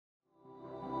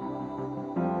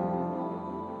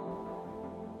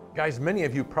Guys, many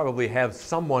of you probably have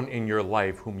someone in your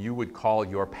life whom you would call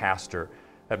your pastor.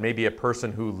 That may be a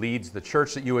person who leads the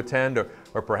church that you attend,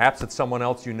 or perhaps it's someone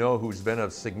else you know who's been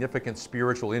of significant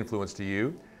spiritual influence to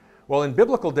you. Well, in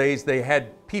biblical days, they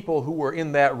had people who were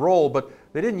in that role, but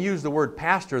they didn't use the word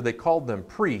pastor, they called them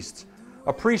priests.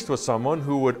 A priest was someone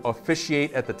who would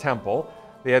officiate at the temple.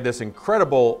 They had this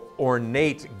incredible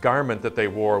ornate garment that they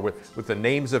wore with the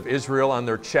names of Israel on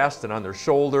their chest and on their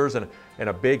shoulders, and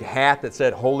a big hat that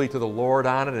said Holy to the Lord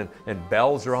on it, and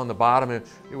bells are on the bottom. And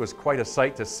it was quite a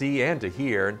sight to see and to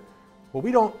hear. Well,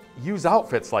 we don't use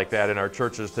outfits like that in our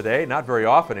churches today, not very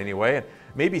often anyway. And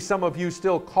maybe some of you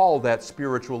still call that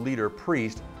spiritual leader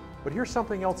priest, but here's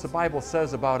something else the Bible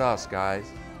says about us, guys.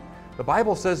 The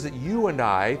Bible says that you and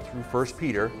I, through 1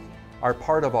 Peter, are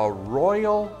part of a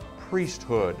royal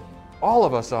priesthood. All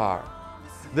of us are.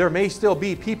 There may still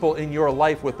be people in your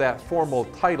life with that formal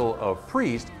title of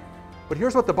priest, but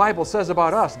here's what the Bible says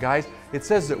about us, guys. It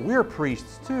says that we're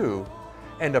priests too.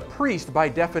 And a priest, by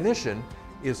definition,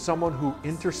 is someone who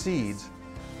intercedes,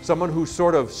 someone who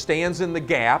sort of stands in the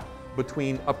gap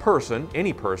between a person,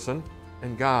 any person,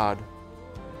 and God.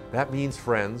 That means,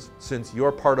 friends, since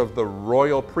you're part of the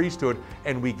royal priesthood,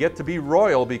 and we get to be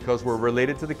royal because we're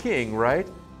related to the king, right?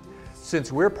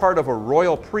 Since we're part of a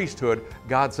royal priesthood,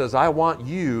 God says, I want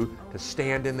you to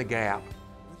stand in the gap.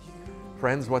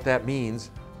 Friends, what that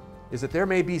means is that there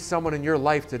may be someone in your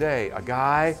life today, a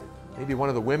guy, maybe one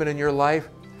of the women in your life,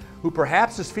 who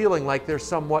perhaps is feeling like they're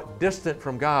somewhat distant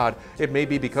from God. It may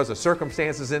be because of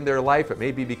circumstances in their life. It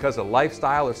may be because of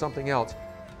lifestyle or something else.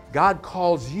 God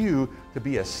calls you to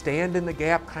be a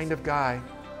stand-in-the-gap kind of guy.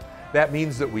 That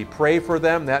means that we pray for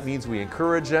them. That means we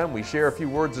encourage them. We share a few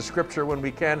words of Scripture when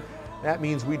we can. That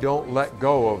means we don't let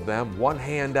go of them. One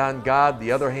hand on God,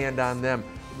 the other hand on them.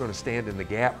 We're going to stand in the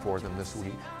gap for them this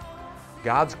week.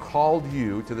 God's called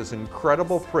you to this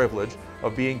incredible privilege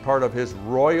of being part of His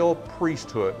royal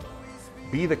priesthood.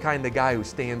 Be the kind of guy who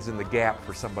stands in the gap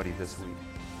for somebody this week.